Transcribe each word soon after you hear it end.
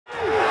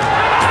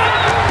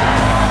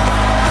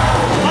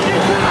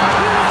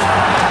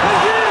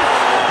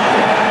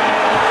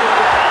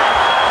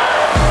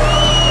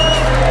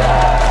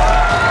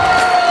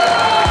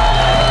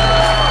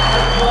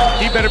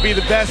be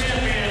the best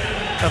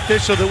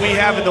official that we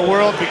have in the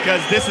world,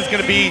 because this is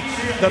going to be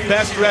the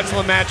best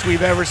wrestling match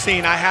we've ever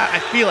seen. I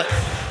feel it.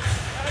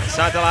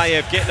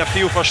 Sadulaev getting a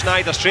feel for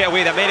Snyder straight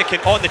away. The American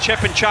on the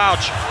chip and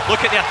charge.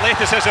 Look at the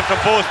athleticism from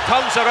both.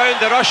 Turns around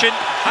the Russian.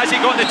 Has he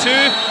got the two?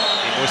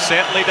 He most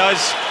certainly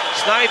does.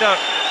 Snyder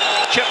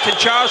chipped and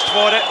charged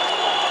for it,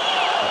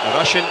 but the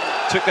Russian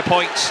took the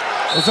points.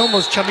 It was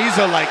almost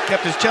Chamizo-like.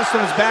 Kept his chest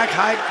on his back,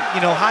 high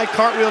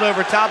cartwheeled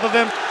over top of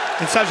him,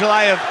 and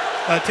Sadulaev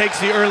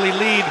takes the early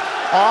lead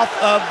off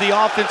of the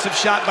offensive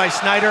shot by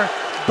Snyder.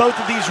 Both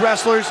of these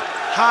wrestlers,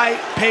 high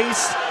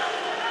pace,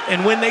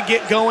 and when they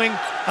get going,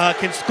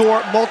 can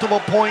score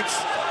multiple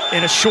points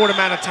in a short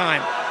amount of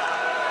time.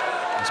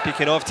 And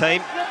speaking of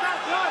time,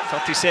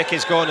 30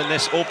 seconds gone in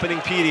this opening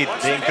period,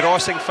 the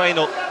engrossing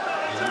final.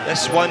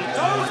 This one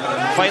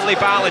finally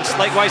balanced,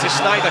 likewise as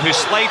Snyder, who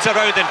slides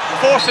around and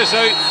forces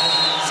out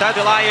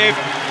Sadulaev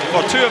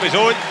for two of his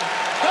own.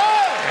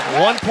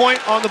 And 1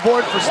 point on the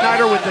board for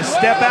Snyder with the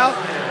step out.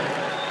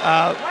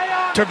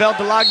 Tervel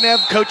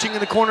Delagnev coaching in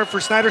the corner for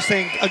Snyder,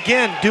 saying,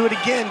 again, do it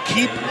again,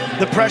 keep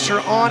the pressure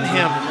on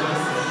him.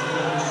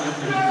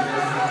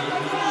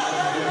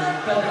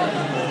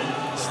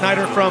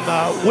 Snyder from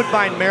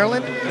Woodbine,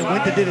 Maryland,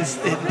 and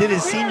did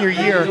his senior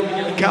year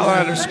in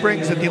Colorado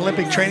Springs at the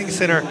Olympic Training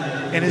Center,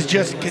 and has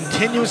just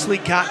continuously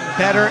gotten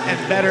better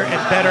and better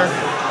and better.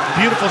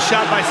 Beautiful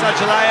shot by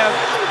Sadulaev,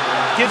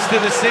 gets to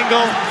the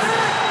single,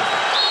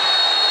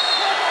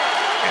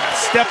 and a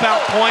step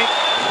out point,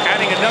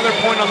 adding another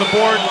point on the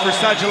board for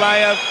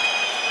Sadulaev.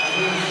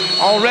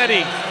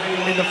 Already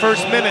in the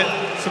first minute,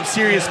 some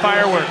serious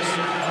fireworks.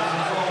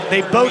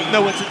 They both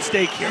know what's at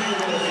stake here.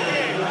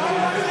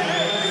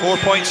 4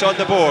 points on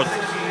the board.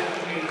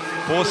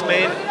 Both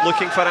men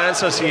looking for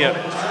answers here.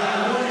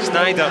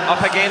 Snyder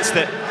up against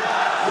it.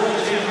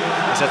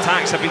 His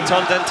attacks have been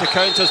turned into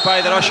counters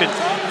by the Russian. The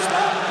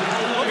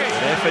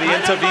referee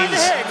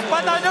intervenes.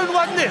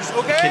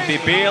 Can be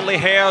barely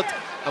heard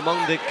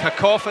among the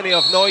cacophony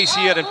of noise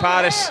here in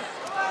Paris.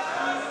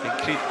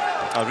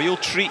 A real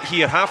treat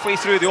here, halfway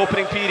through the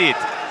opening period.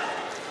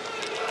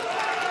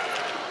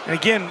 And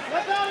again,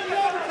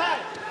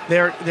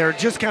 they're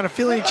just kind of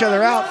feeling each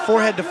other out,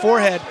 forehead to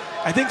forehead.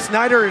 I think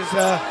Snyder is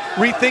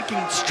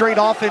rethinking straight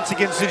offense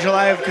against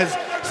Sadulaev, because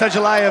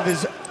Sadulaev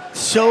is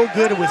so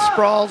good with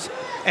sprawls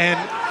and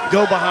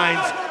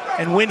go-behinds.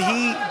 And when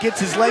he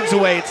gets his legs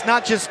away, it's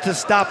not just to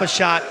stop a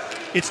shot,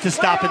 it's to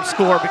stop and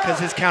score, because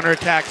his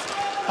counterattacks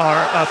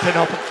are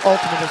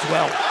ultimate as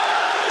well.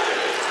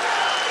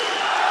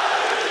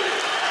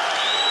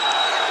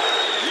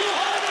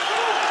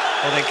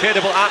 An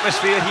incredible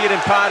atmosphere here in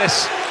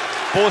Paris.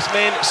 Both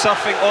men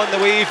surfing on the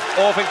wave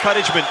of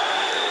encouragement.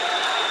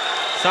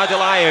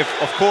 Sadulaev,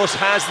 of course,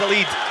 has the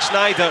lead.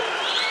 Snyder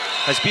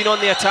has been on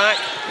the attack.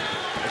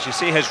 As you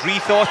say, has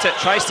rethought it,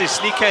 tries to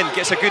sneak in,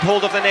 gets a good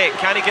hold of the neck.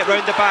 Can he get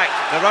round the back?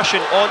 The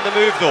Russian on the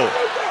move, though.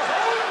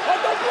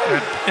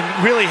 And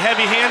really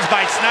heavy hands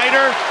by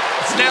Snyder.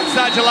 Snaps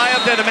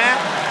Sadulaev to the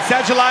mat.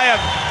 Sadulaev,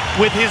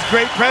 with his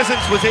great presence,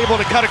 was able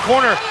to cut a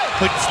corner,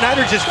 but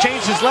Snyder just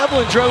changed his level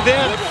and drove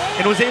in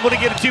and was able to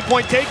get a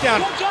 2-point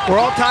takedown. We're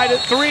all tied at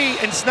 3,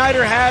 and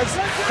Snyder has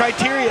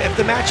criteria if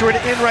the match were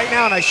to end right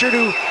now, and I'm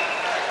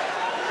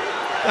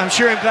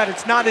glad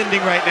it's not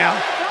ending right now,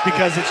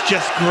 because it's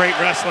just great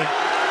wrestling.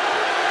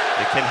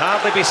 They can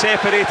hardly be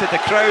separated.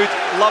 The crowd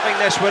loving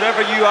this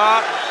wherever you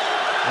are.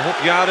 I hope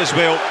you are as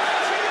well.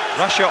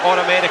 Russia or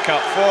America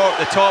for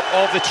the top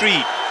of the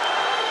tree.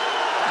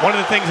 One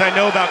of the things I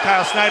know about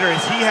Kyle Snyder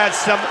is he has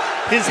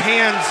his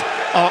hands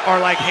are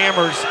like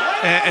hammers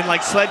and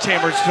like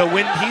sledgehammers. So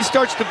when he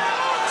starts to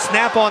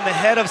snap on the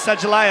head of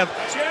Sadulaev,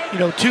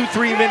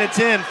 2-3 minutes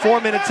in,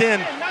 4 minutes in,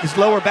 his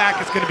lower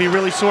back is going to be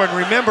really sore. And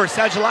remember,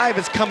 Sadulaev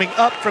is coming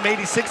up from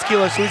 86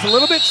 kilos, so he's a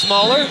little bit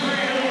smaller.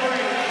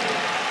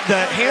 The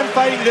hand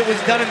fighting that was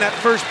done in that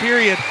first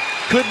period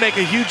could make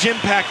a huge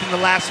impact in the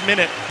last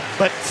minute,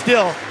 but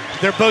still,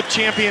 they're both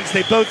champions.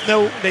 They both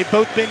know, they've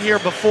both been here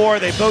before.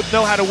 They both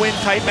know how to win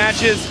tight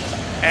matches.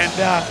 And,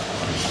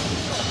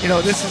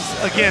 this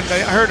is, again, I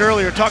heard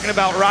earlier talking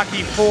about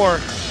Rocky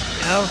IV.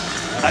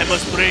 I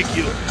must break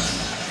you.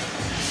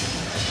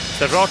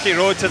 The rocky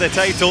road to the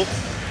title.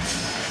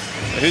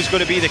 Who's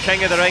going to be the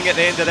king of the ring at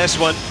the end of this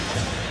one?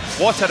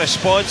 What a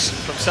response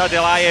from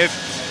Sadulaev.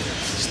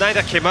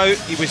 Snyder came out,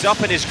 he was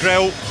up in his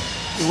grill.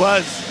 He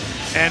was,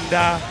 and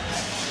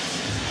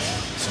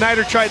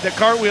Snyder tried the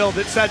cartwheel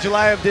that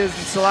Sadulaev did, and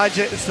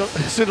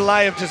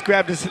Sadulaev just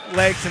grabbed his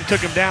legs and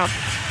took him down.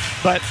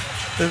 But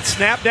the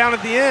snap down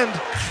at the end,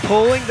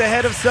 pulling the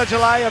head of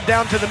Sadulaev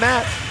down to the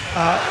mat.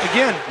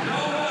 Again,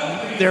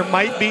 there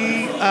might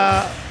be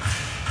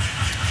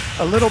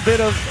a little bit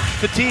of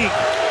fatigue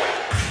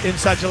in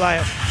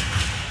Sadulaev.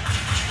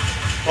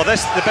 Well,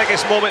 this is the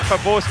biggest moment for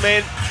both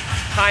men.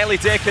 Highly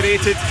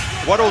decorated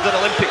world and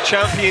Olympic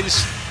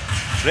champions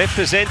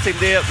representing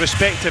their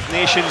respective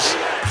nations.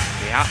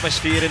 The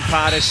atmosphere in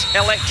Paris,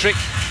 electric.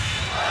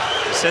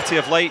 The City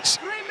of Lights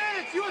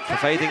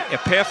providing a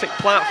perfect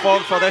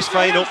platform for this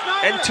final.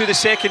 Into the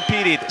second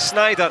period,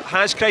 Snyder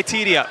has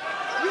criteria.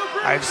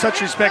 I have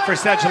such respect for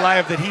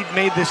Sadulaev that he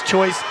made this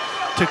choice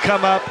to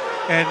come up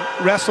and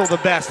wrestle the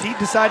best. He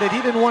decided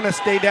he didn't want to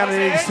stay down at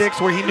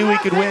 86 where he knew he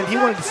could win. He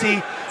wanted to see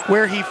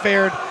where he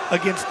fared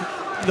against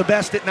the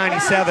best at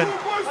 97.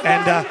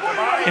 And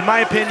in my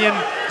opinion,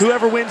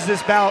 whoever wins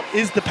this bout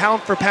is the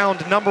pound for pound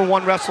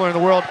 #1 wrestler in the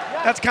world.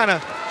 That's kind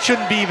of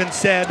shouldn't be even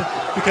said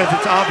because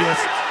it's obvious.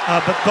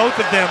 But both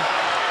of them.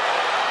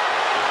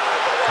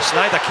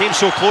 Snyder came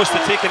so close to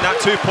taking that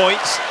 2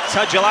 points.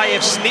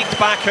 Sadulaev sneaked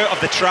back out of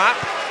the trap.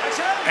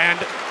 And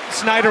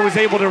Snyder was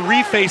able to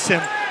reface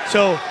him.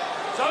 So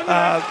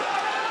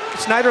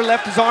Snyder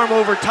left his arm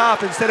over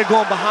top instead of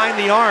going behind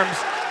the arms.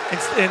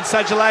 And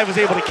Sadulaev was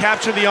able to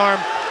capture the arm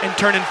and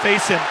turn and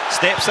face him.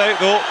 Steps out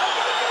though.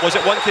 Was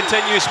it one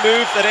continuous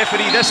move? The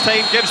referee this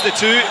time gives the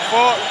 2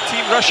 for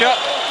Team Russia.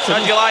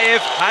 Sadulaev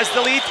has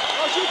the lead.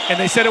 And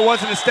they said it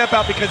wasn't a step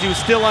out because he was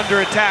still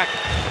under attack.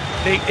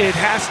 It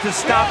has to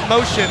stop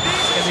motion,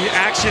 and the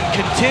action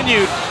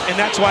continued, and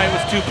that's why it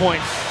was 2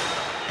 points.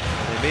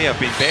 It may have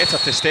been better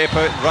to step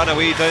out and run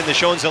away down the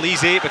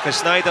Champs-Élysées because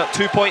Snyder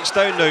 2 points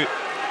down now.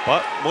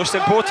 But most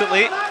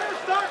importantly,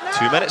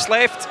 2 minutes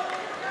left.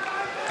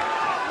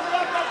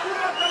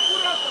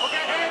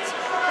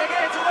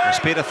 A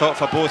spade of thought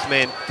for both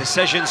men.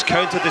 Decisions,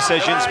 counter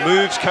decisions,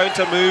 moves,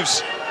 counter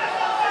moves.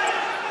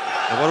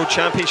 The World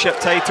Championship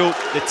title,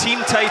 the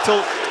team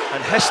title,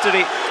 and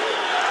history.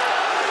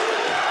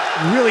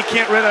 You really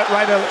can't write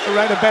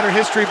a better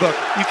history book.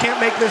 You can't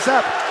make this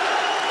up.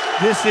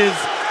 This is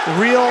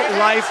real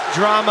life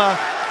drama,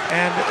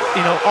 and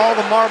all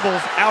the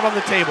marbles out on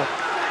the table.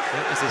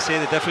 As they say,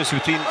 the difference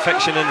between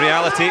fiction and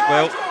reality,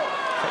 well,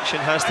 fiction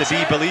has to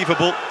be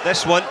believable.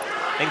 This one,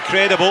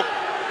 incredible.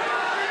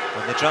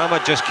 And the drama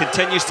just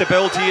continues to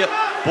build here.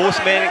 Both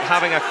men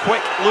having a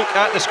quick look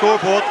at the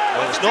scoreboard.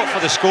 Well, it's not for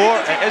the score,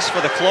 it is for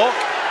the clock,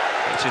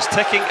 which is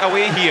ticking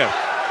away here.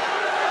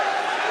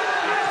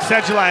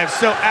 Sadulaev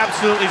so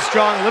absolutely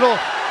strong. A little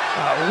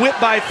whip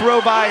by,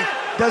 throw by,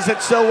 does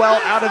it so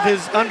well out of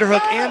his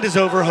underhook and his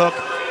overhook.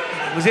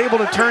 Was able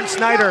to turn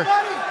Snyder.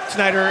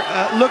 Snyder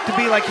looked to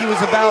be like he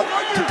was about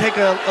to take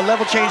a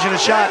level change in a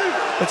shot,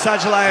 but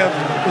Sadulaev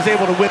was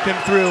able to whip him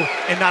through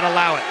and not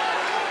allow it.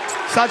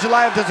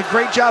 Sadulaev does a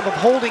great job of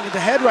holding the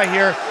head right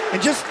here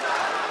and just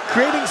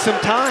creating some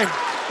time.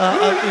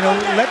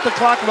 Let the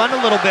clock run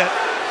a little bit.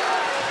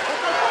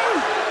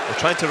 They're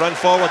trying to run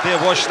forward there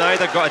was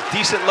Snyder, got a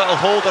decent little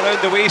hold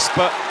around the waist,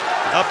 but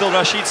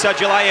Abdulrashid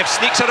Sadulaev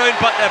sneaks around,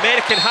 but the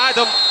American had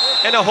him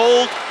in a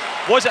hold.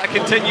 Was it a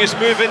continuous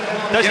moving?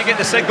 Does he get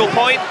the single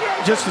point?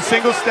 Just a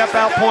single step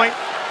out point.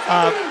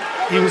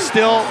 He was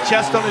still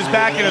chest on his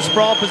back in a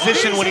sprawl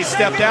position when he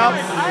stepped out,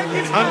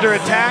 under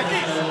attack.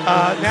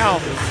 Now,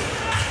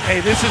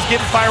 hey, this is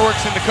getting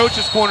fireworks in the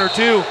coach's corner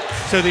too.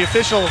 So the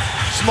official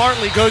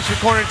smartly goes to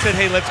the corner and said,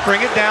 hey, let's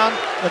bring it down.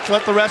 Let's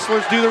let the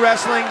wrestlers do the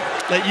wrestling.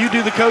 Let you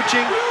do the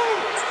coaching.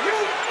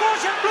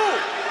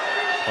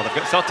 Well, they've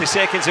got 30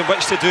 seconds in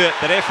which to do it.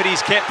 The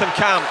referee's kept them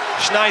calm.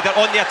 Snyder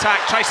on the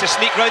attack, tries to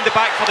sneak round the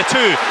back for the 2.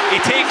 He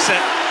takes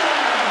it.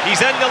 He's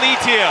in the lead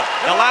here.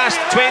 The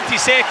last 20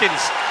 seconds.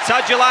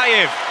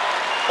 Sadulaev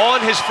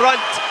on his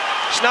front.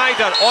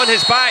 Snyder on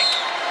his back.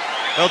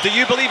 Well, do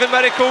you believe in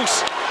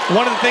miracles?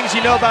 One of the things you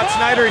know about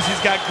Snyder is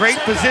he's got great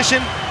position,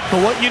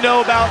 but what you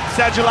know about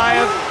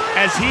Sadulaev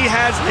as he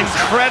has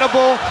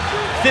incredible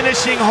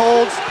finishing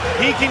holds.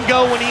 He can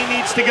go when he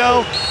needs to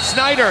go.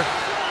 Snyder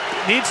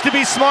needs to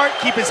be smart,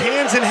 keep his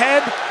hands and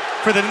head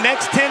for the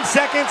next 10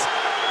 seconds.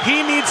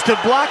 He needs to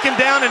block him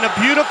down in a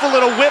beautiful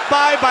little whip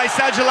by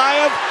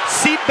Sadulaev.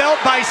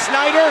 Seatbelt by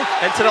Snyder.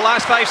 Into the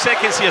last 5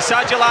 seconds here,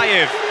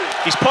 Sadulaev.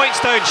 He's points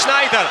down.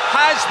 Snyder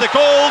has the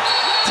gold.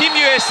 Team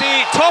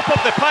USA, top of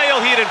the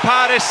pile here in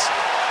Paris.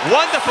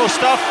 Wonderful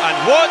stuff, and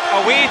what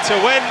a way to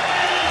win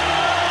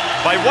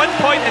by 1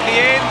 point in the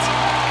end.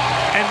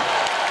 And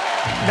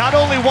not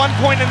only 1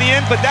 point in the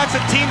end, but that's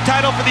a team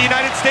title for the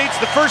United States,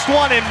 the first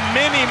one in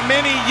many,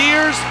 many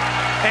years.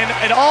 And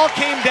it all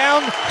came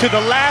down to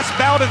the last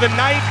bout of the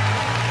night.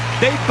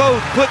 They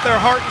both put their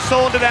heart and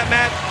soul into that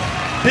match.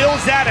 Bill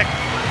Zadek,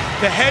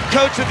 the head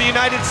coach of the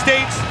United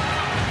States,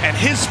 and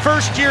his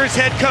first year as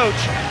head coach,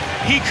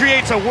 he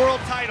creates a world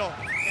title.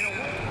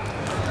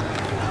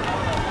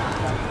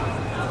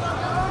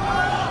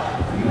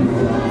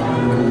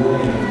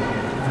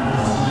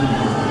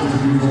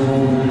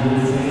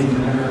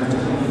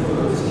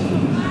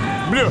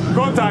 Blue,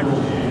 contact.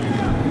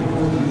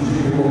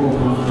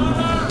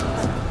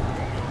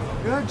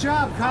 Good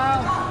job,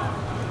 Kyle.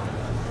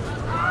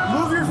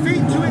 Move your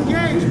feet to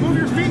engage. Move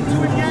your feet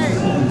to engage.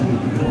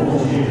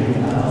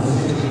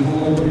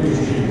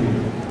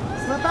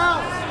 Slip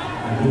out.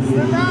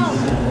 Slip out.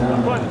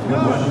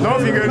 Good. No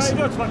fingers.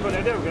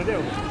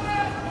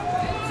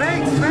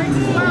 Fakes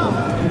as well.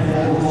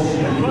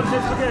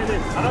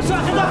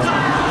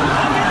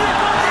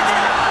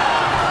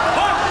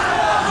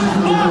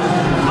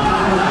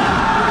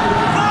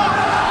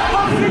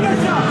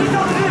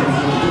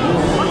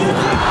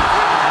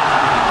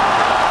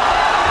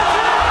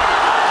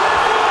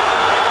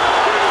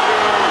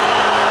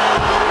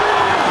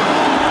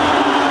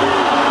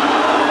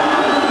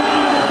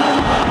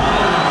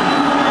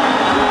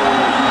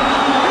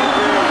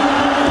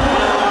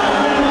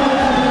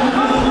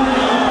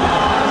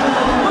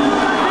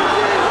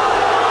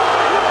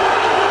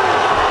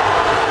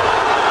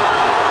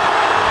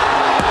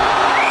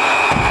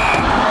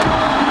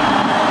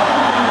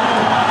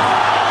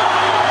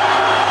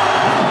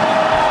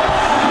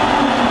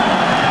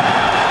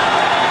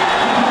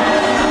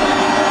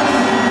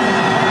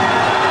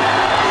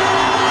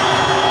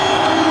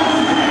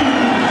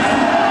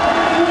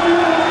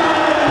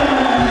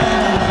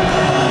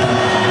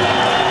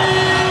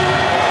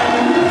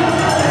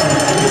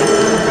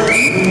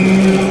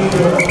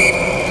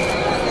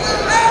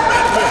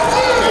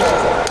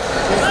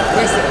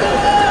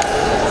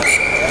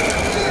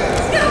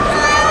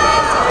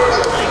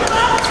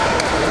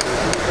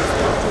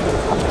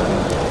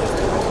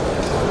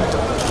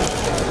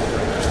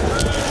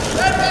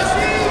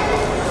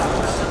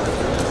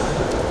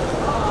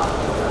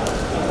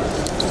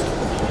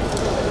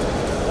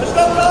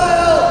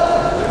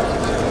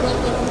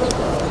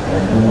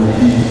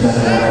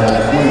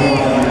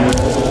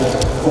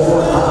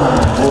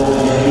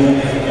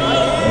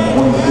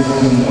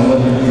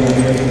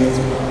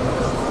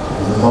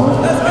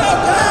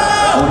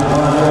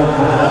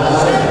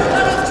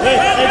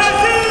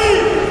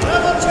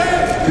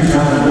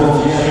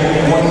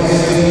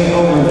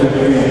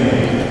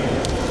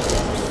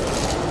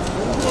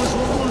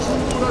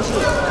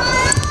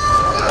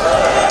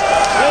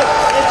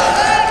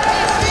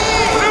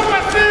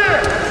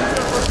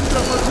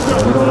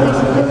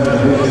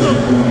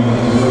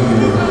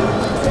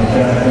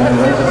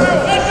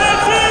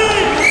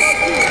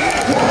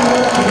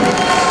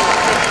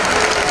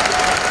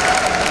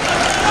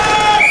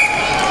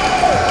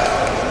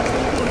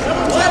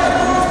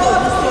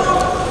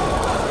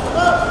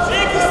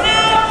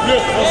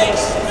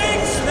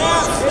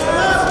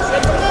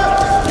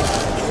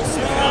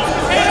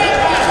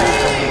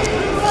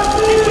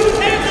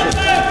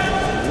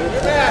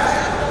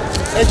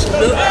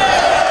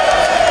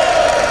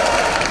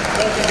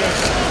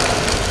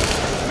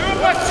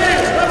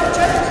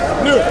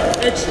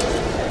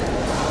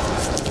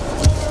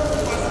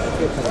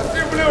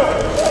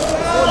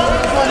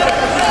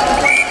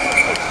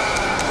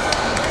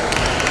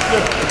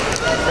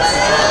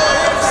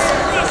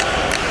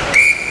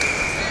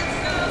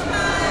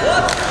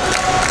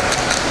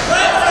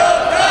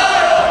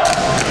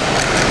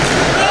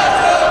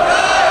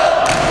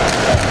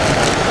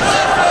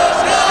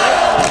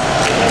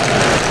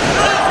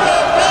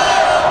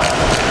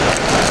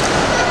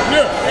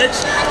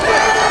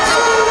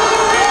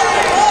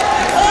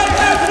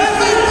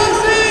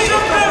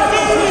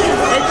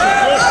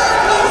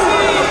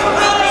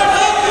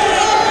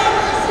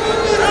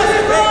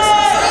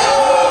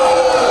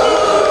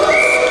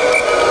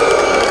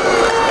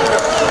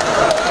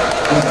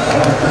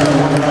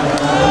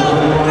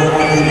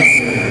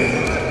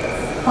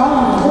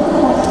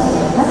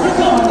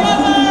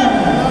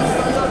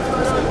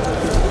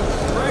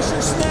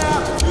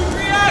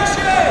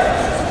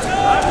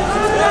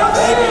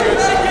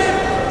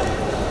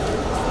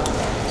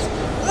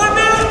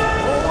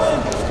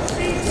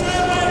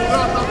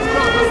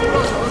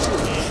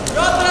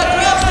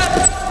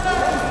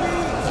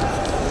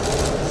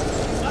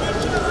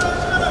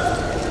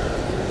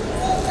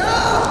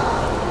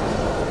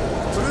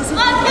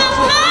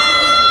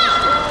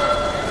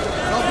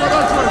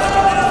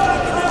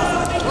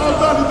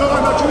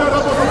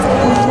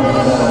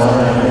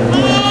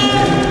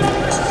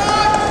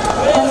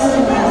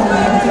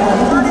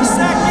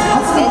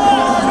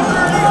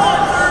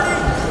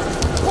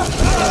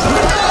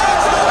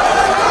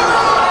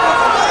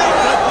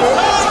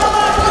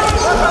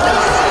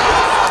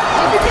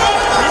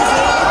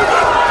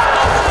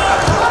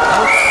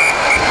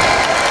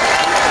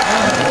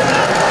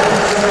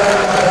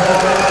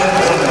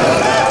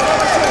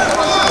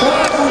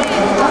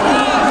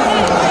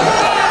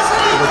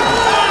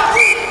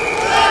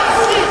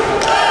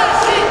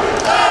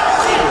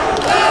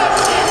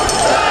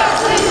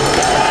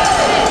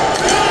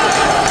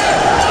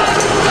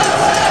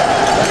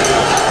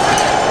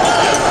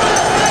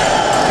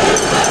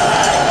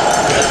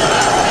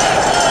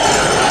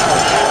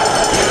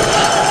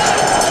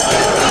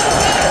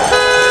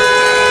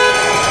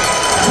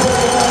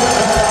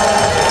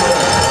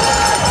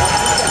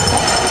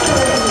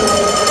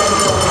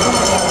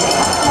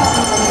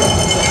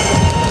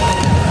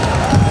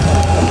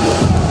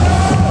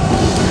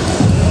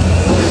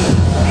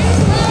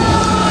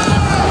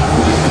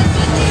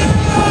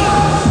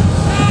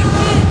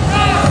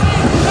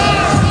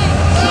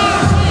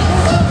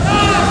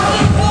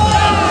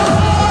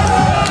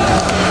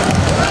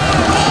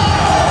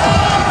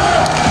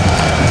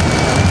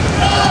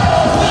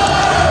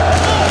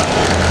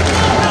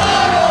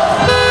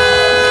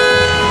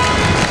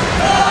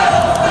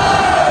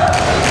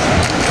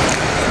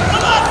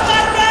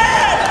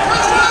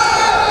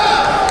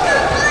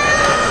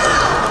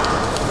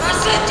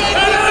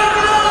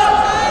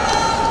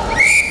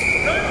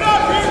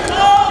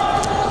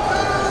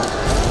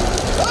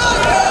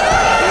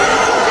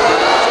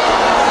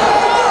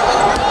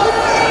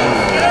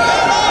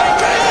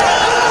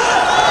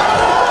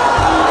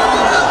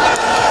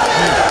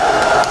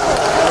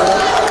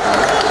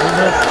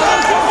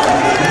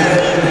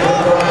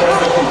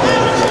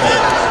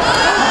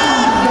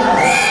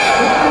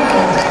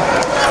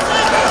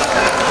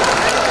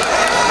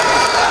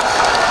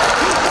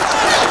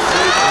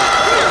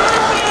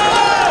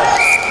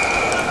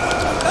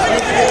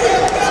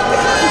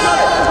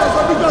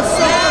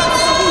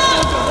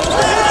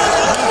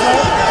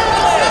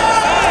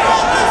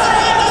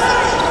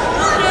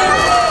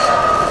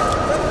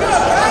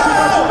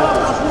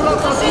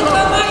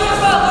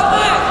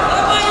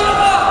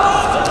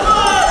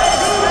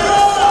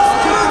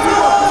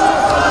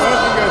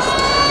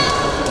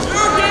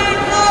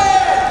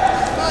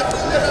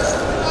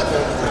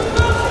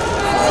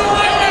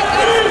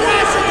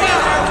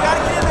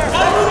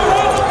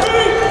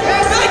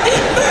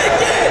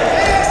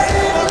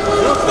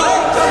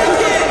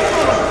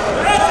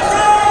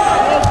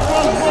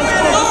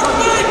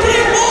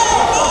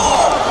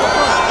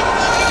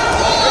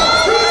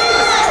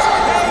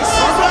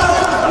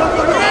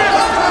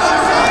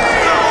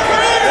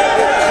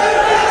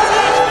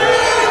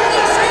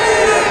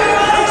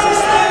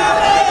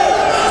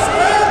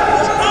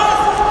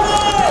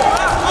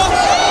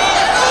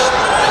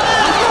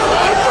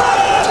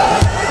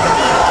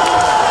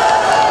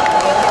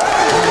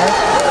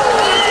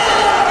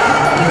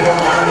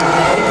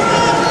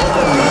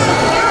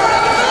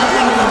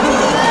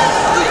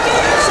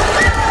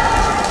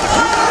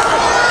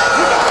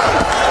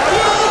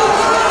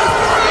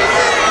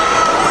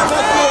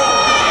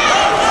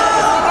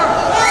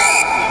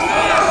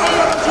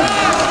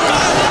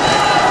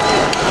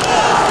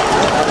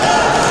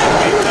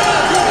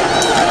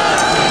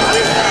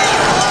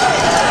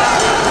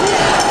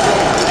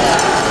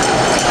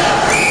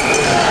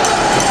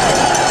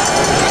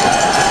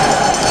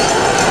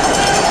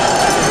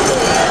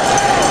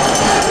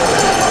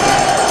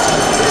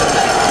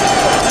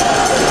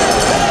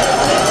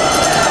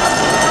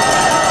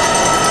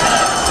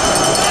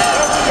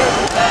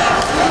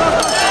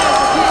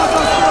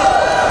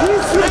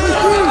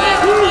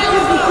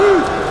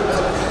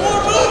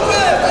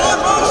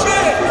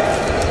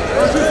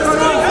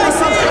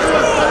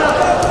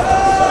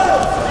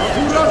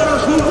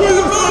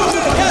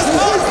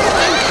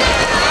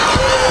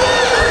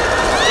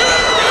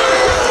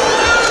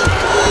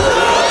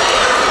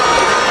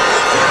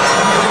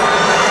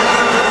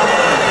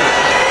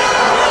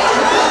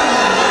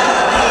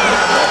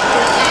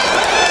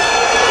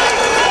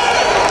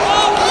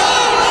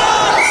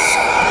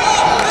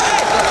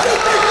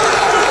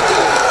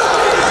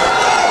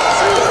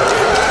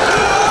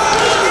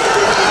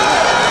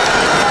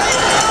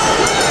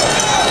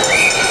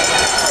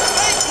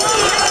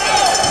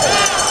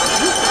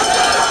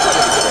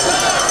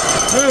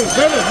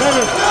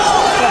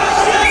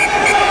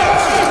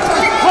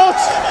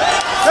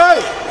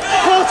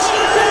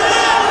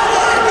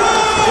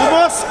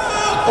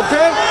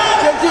 Okay?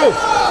 Thank you.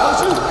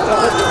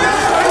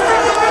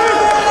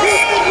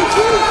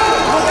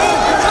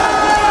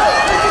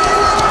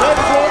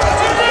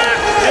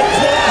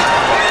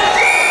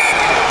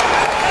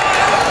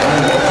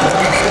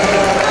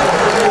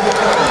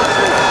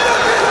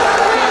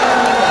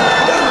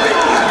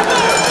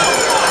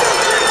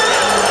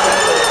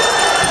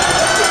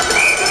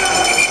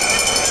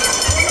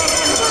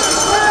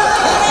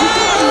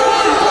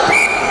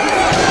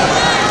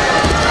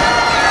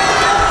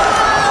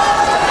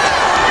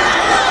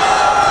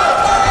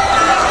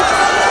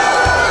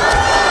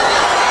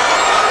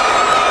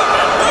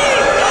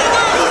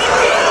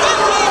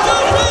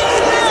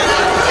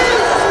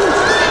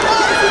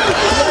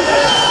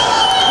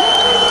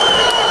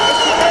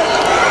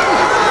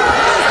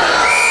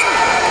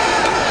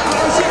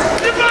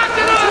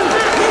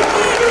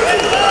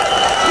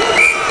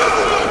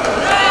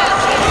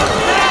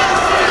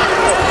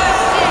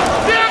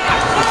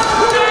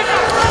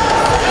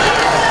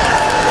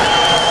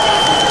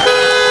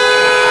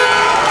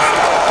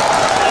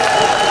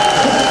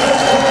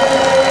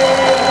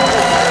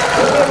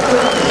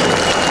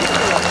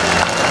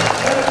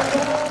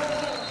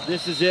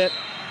 This is it.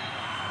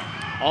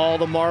 All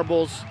the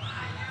marbles.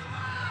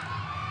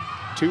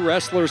 Two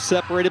wrestlers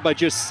separated by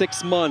just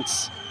 6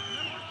 months.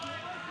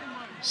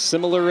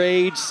 Similar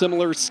age,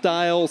 similar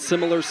style,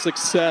 similar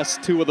success.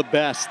 Two of the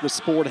best the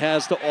sport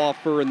has to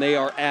offer, and they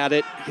are at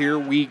it. Here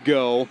we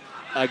go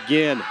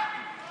again.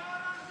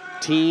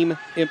 Team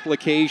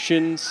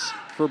implications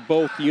for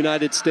both the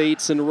United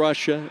States and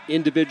Russia.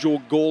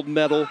 Individual gold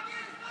medal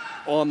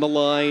on the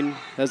line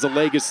as the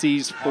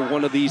legacies for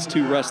one of these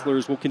two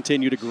wrestlers will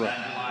continue to grow.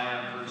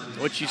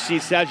 What you see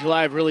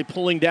Sadulaev really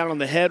pulling down on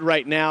the head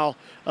right now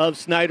of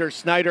Snyder.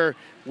 Snyder,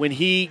 when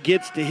he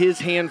gets to his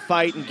hand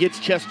fight and gets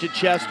chest to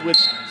chest with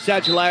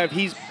Sadulaev,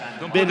 he's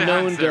been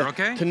known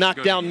to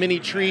knock down many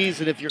trees.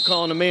 And if you're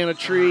calling a man a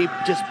tree,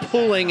 just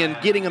pulling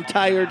and getting him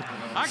tired.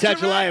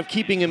 Sadulaev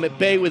keeping him at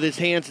bay with his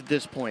hands at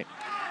this point.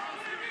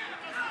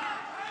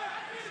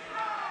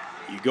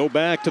 You go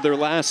back to their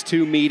last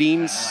two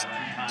meetings.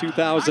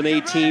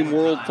 2018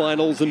 World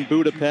Finals in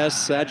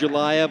Budapest.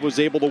 Sadulaev was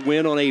able to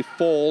win on a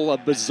fall, a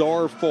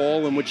bizarre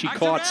fall in which he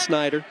caught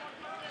Snyder.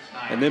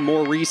 And then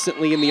more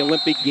recently in the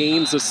Olympic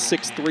Games, a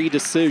 6-3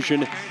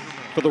 decision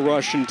for the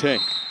Russian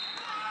tank.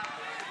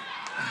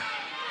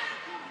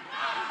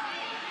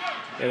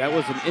 Yeah, that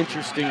was an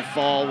interesting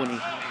fall when he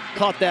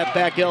caught that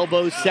back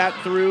elbow, sat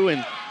through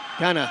and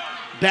kind of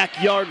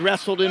backyard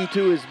wrestled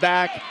into his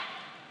back.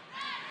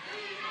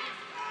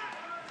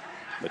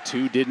 The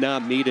two did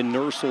not meet in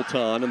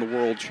Nur-Sultan in the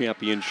World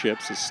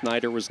Championships as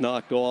Snyder was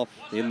knocked off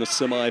in the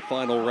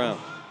semifinal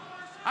round.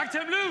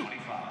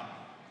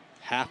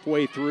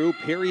 Halfway through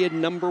period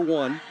number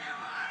 1.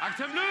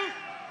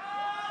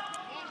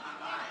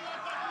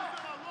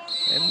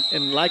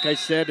 And like I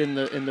said in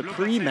the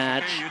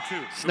pre-match,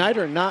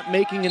 Snyder not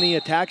making any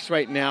attacks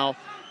right now,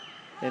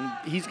 and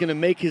he's going to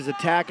make his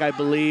attack, I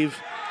believe,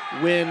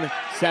 when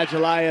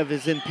Sadulaev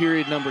is in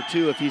period number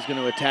 2 if he's going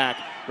to attack.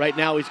 Right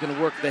now he's going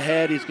to work the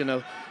head, he's going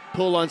to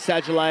pull on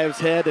Sadulaev's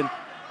head, and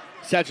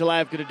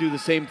Sadulaev going to do the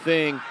same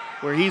thing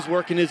where he's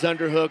working his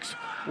underhooks,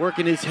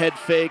 working his head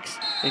fakes,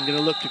 and going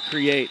to look to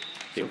create.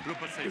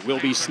 It will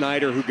be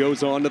Snyder who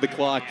goes on to the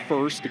clock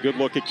first. A good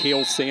look at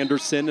Cael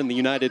Sanderson in the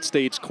United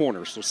States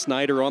corner. So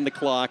Snyder on the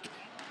clock,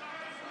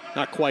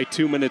 not quite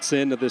 2 minutes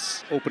into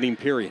this opening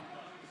period.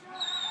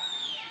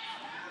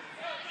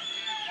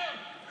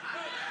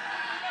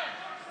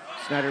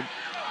 Snyder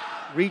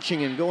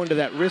reaching and going to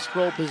that wrist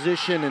roll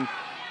position, and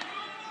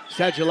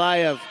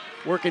Sadulaev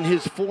working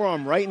his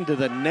forearm right into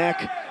the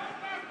neck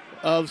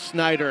of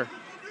Snyder,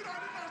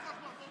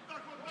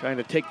 trying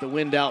to take the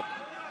wind out.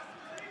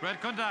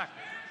 Red contact.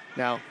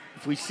 Now,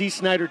 if we see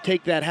Snyder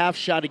take that half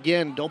shot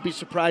again, don't be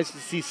surprised to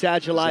see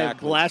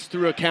Sadulaev blast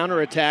through a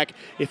counterattack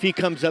if he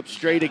comes up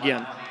straight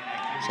again.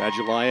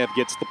 Sadulaev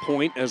gets the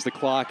point as the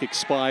clock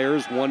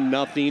expires,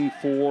 1-0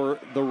 for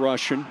the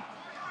Russian.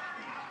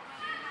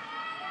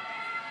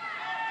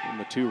 And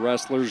the two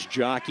wrestlers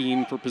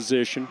jockeying for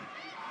position.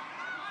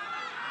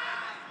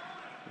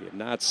 We have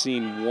not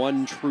seen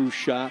one true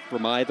shot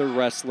from either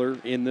wrestler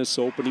in this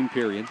opening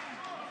period.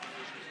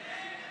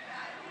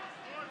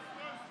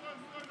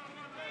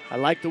 I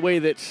like the way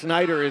that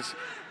Snyder is,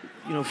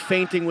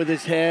 feinting with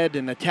his head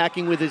and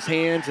attacking with his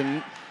hands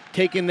and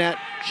taking that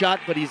shot,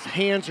 but his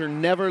hands are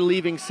never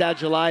leaving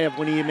Sadulaev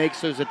when he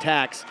makes those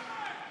attacks.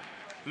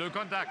 Blue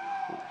contact.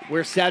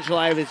 Where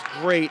Sadulaev is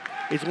great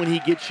is when he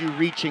gets you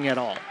reaching at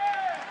all.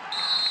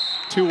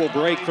 Two will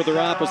break for their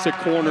opposite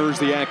corners.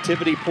 The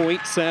activity point,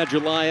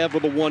 Sadulaev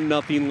with a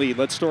 1-0 lead.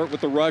 Let's start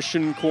with the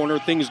Russian corner.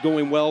 Things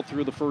going well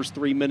through the first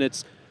 3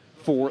 minutes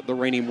for the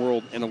reigning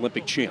world and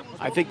Olympic champ.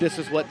 I think this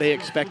is what they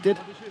expected.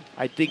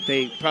 I think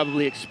they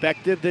probably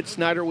expected that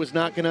Snyder was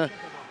not going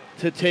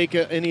to take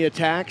any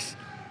attacks.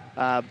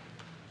 I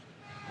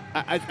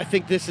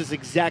think this is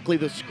exactly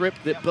the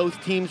script that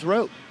both teams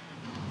wrote.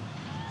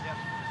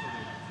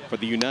 For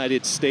the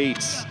United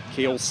States,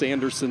 Cael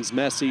Sanderson's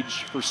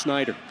message for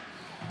Snyder.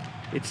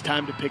 It's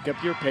time to pick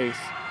up your pace.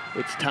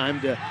 it's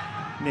time to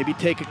maybe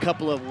take a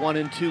couple of 1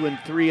 and 2 and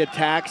 3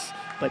 attacks,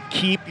 but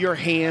keep your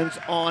hands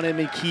on him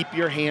and keep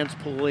your hands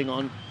pulling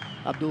on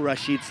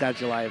Abdulrashid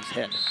Sadulaev's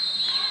head.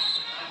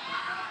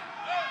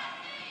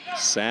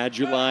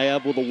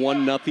 Sadulaev with a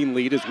 1-0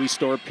 lead as we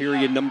start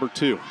period number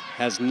 2.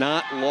 Has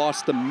not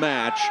lost a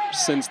match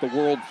since the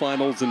World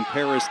Finals in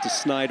Paris to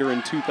Snyder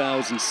in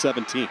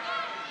 2017.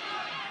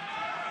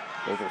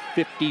 Over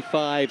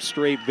 55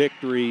 straight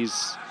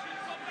victories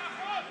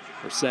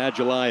for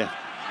Sadulaev.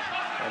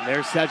 And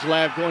there's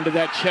Sadulaev going to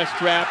that chest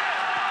wrap.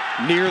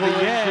 Near the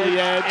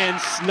edge,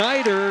 and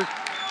Snyder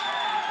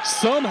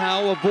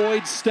somehow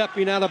avoids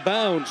stepping out of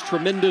bounds.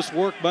 Tremendous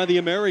work by the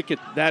American.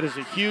 That is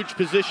a huge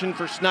position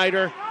for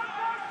Snyder,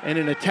 and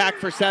an attack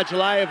for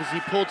Sadulaev as he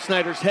pulled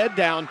Snyder's head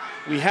down.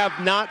 We have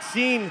not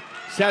seen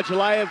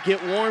Sadulaev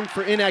get warned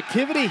for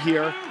inactivity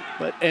here,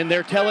 and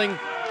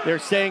they're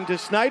saying to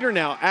Snyder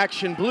now,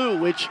 action blue,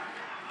 which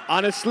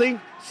honestly,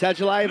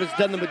 Sadulaev has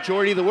done the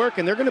majority of the work,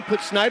 and they're going to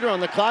put Snyder on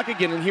the clock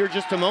again in here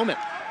just a moment.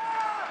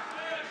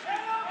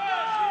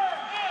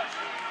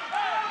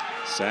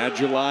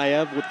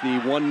 Sadulaev with the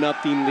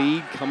 1-0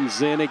 lead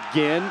comes in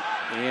again,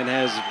 and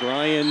as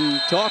Brian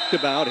talked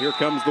about, here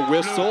comes the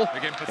whistle,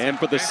 and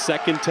for the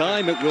second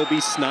time it will be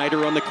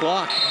Snyder on the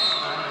clock.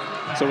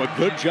 So a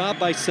good job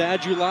by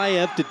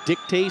Sadulaev to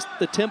dictate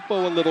the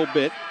tempo a little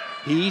bit.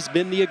 He's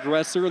been the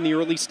aggressor in the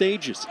early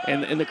stages.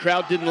 And the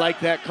crowd didn't like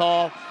that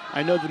call.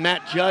 I know the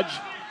mat judge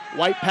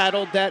white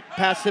paddled that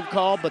passive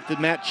call, but the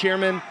mat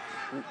chairman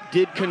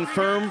did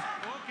confirm.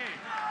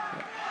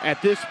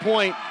 At this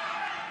point,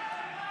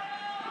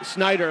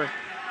 Snyder,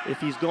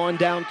 if he's gone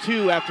down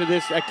 2 after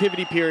this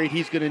activity period,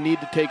 he's going to need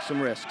to take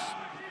some risks.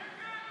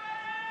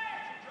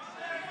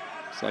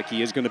 Looks like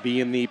he is going to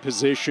be in the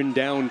position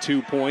down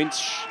 2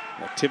 points.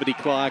 Activity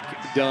clock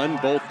done,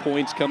 both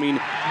points coming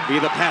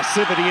via the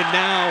passivity, and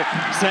now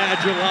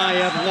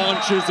Sadulaev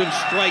launches and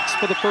strikes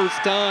for the first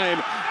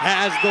time,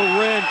 has the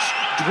wrench,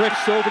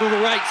 drifts over to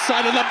the right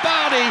side of the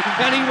body,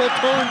 and he will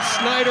turn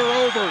Snyder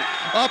over,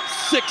 up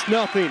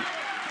 6-0.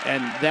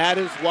 And that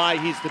is why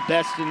he's the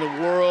best in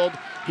the world.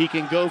 He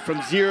can go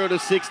from 0 to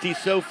 60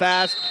 so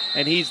fast,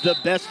 and he's the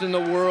best in the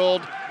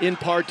world in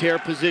parterre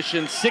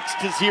position.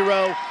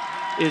 6-0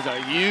 is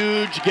a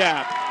huge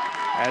gap,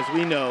 as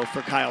we know,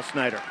 for Kyle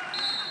Snyder.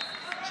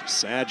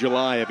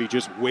 Sadulaev, he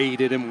just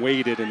waited and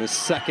waited, and the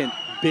second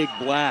big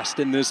blast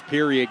in this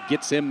period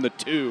gets him the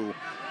 2.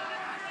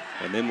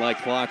 And then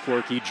like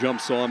clockwork, he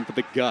jumps on for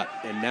the gut.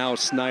 And now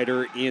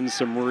Snyder in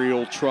some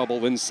real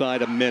trouble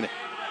inside a minute.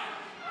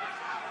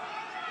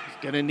 He's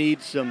gonna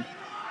need some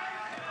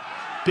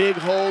big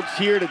holds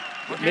here to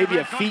maybe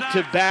a feet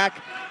to back.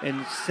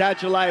 And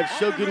Sadulaev,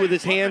 so good with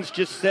his hands,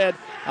 just said,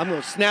 I'm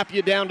gonna snap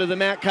you down to the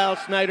mat, Kyle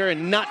Snyder,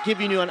 and not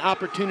giving you an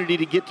opportunity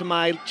to get to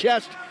my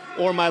chest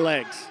or my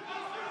legs.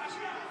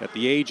 At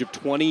the age of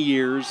 20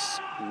 years,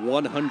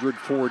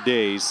 104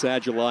 days,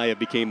 Sadulaev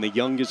became the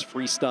youngest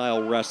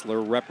freestyle wrestler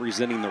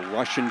representing the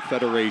Russian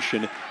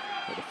Federation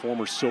or the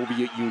former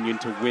Soviet Union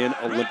to win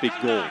Olympic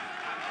gold.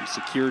 He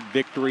secured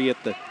victory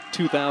at the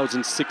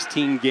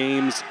 2016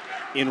 Games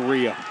in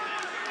Rio.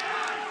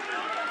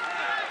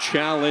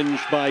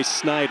 Challenged by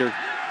Snyder.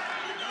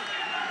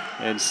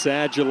 And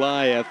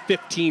Sadulaev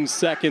 15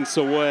 seconds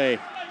away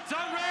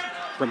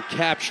from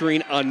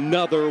capturing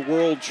another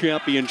world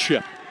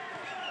championship.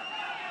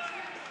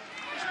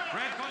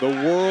 The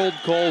world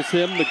calls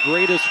him the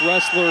greatest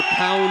wrestler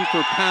pound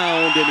for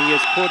pound, and he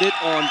has put it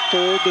on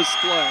full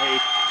display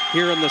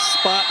here in the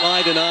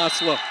spotlight in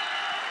Oslo.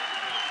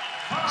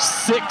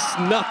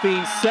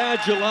 6-0,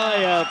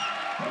 Sadulaev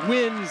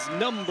wins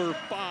number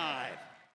 5.